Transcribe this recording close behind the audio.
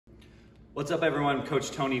What's up everyone,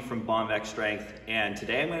 Coach Tony from Bomvex Strength, and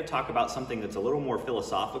today I'm going to talk about something that's a little more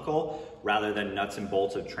philosophical rather than nuts and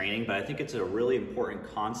bolts of training, but I think it's a really important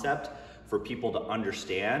concept for people to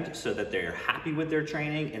understand so that they're happy with their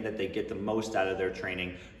training and that they get the most out of their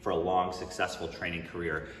training for a long, successful training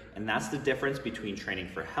career. And that's the difference between training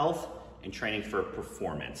for health and training for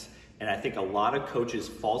performance. And I think a lot of coaches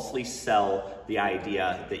falsely sell the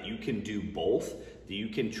idea that you can do both, that you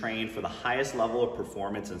can train for the highest level of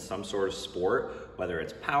performance in some sort of sport, whether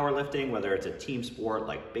it's powerlifting, whether it's a team sport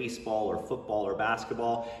like baseball or football or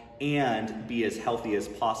basketball, and be as healthy as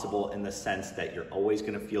possible in the sense that you're always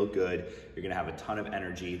gonna feel good, you're gonna have a ton of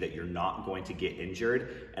energy, that you're not going to get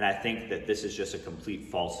injured. And I think that this is just a complete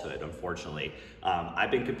falsehood, unfortunately.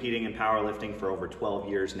 I've been competing in powerlifting for over 12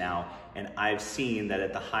 years now, and I've seen that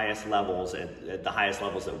at the highest levels, at the highest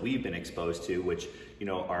levels that we've been exposed to, which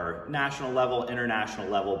are national level, international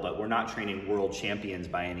level, but we're not training world champions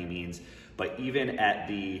by any means. But even at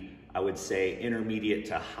the, I would say,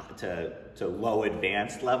 intermediate to low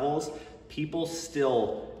advanced levels, people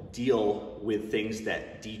still deal with things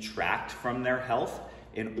that detract from their health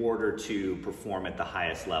in order to perform at the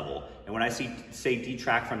highest level. And when I say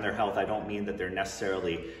detract from their health, I don't mean that they're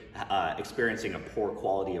necessarily experiencing a poor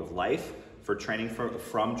quality of life from training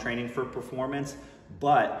for performance,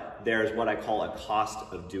 but there's what I call a cost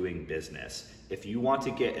of doing business. If you want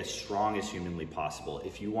to get as strong as humanly possible,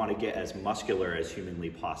 if you want to get as muscular as humanly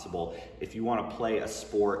possible, if you want to play a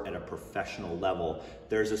sport at a professional level,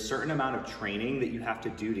 there's a certain amount of training that you have to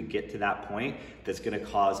do to get to that point that's going to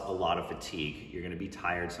cause a lot of fatigue. You're going to be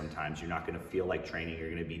tired sometimes. You're not going to feel like training. You're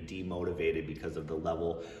going to be demotivated because of the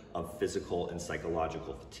level of physical and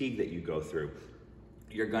psychological fatigue that you go through.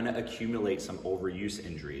 You're going to accumulate some overuse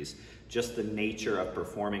injuries. Just the nature of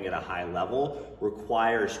performing at a high level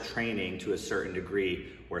requires training to a certain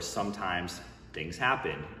degree where sometimes things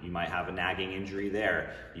happen. You might have a nagging injury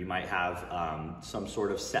there. You might have some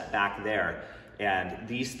sort of setback there. And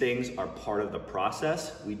these things are part of the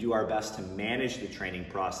process. We do our best to manage the training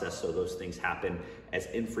process so those things happen as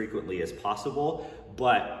infrequently as possible.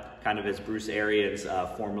 But kind of as Bruce Arians,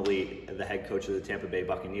 formerly the head coach of the Tampa Bay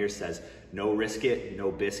Buccaneers, says, no risk it, no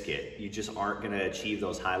biscuit. You just aren't gonna achieve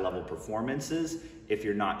those high level performances if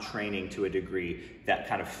you're not training to a degree that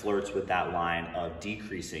kind of flirts with that line of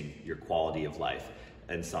decreasing your quality of life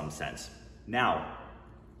in some sense. Now,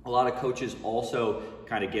 a lot of coaches also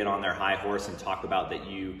kind of get on their high horse and talk about that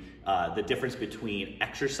the difference between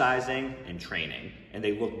exercising and training, and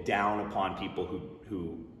they look down upon people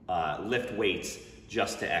who lift weights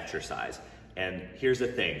just to exercise. And here's the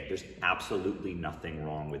thing, there's absolutely nothing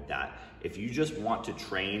wrong with that. If you just want to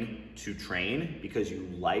train because you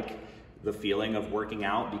like the feeling of working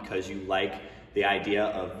out, because you like the idea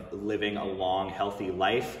of living a long, healthy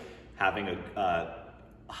life, having a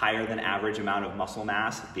higher than average amount of muscle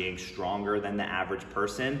mass, being stronger than the average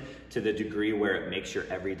person to the degree where it makes your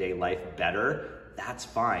everyday life better, that's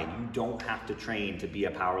fine. You don't have to train to be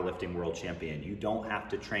a powerlifting world champion. You don't have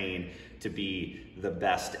to train to be the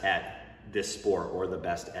best at this sport or the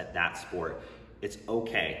best at that sport. It's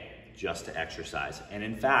okay just to exercise. And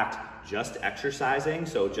in fact, just exercising,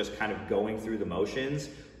 so just kind of going through the motions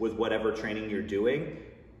with whatever training you're doing,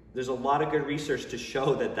 there's a lot of good research to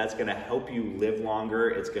show that that's gonna help you live longer.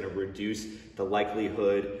 It's gonna reduce the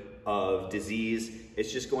likelihood of disease.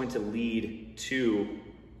 It's just going to lead to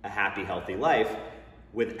a happy, healthy life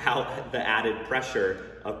without the added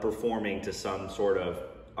pressure of performing to some sort of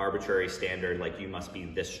arbitrary standard, like you must be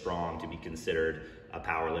this strong to be considered a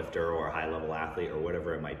power lifter or a high level athlete or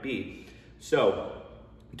whatever it might be. So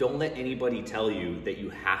don't let anybody tell you that you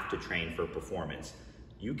have to train for performance.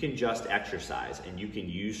 You can just exercise, and you can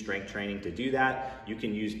use strength training to do that. You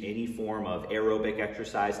can use any form of aerobic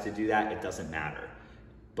exercise to do that. It doesn't matter.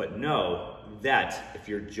 But know that if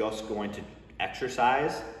you're just going to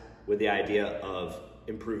exercise with the idea of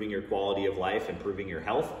improving your quality of life, improving your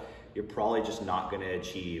health, you're probably just not going to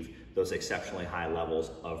achieve those exceptionally high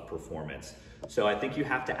levels of performance. So I think you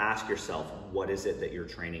have to ask yourself, what is it that you're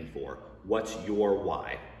training for? What's your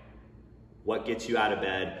why? What gets you out of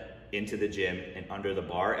bed, into the gym, and under the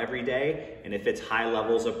bar every day? And if it's high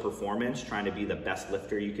levels of performance, trying to be the best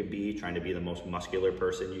lifter you can be, trying to be the most muscular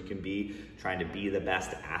person you can be, trying to be the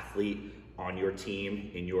best athlete on your team,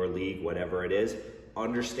 in your league, whatever it is,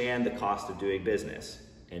 understand the cost of doing business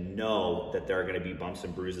and know that there are going to be bumps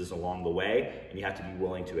and bruises along the way, and you have to be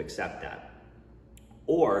willing to accept that.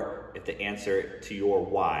 Or if the answer to your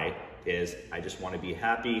why is, I just want to be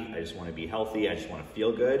happy, I just want to be healthy, I just want to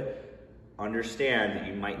feel good, understand that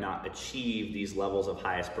you might not achieve these levels of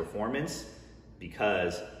highest performance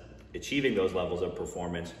because achieving those levels of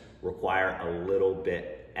performance require a little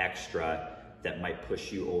bit extra that might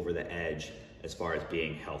push you over the edge as far as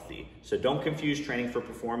being healthy. So don't confuse training for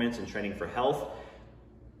performance and training for health.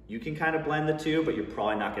 You can kind of blend the two, but you're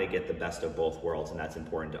probably not going to get the best of both worlds, and that's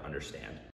important to understand.